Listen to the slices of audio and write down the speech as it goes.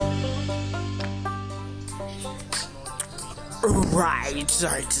Right, so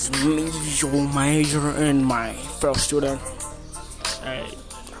it is me, your major, and my first student. Hey,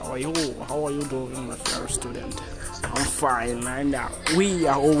 how are you? How are you doing, my first student? I'm fine, and we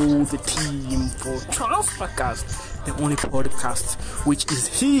are all the team for Transfercast, the only podcast which is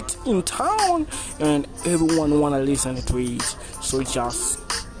hit in town, and everyone wanna listen to it. So just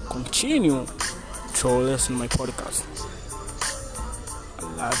continue to listen to my podcast.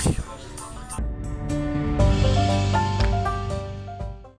 I love you.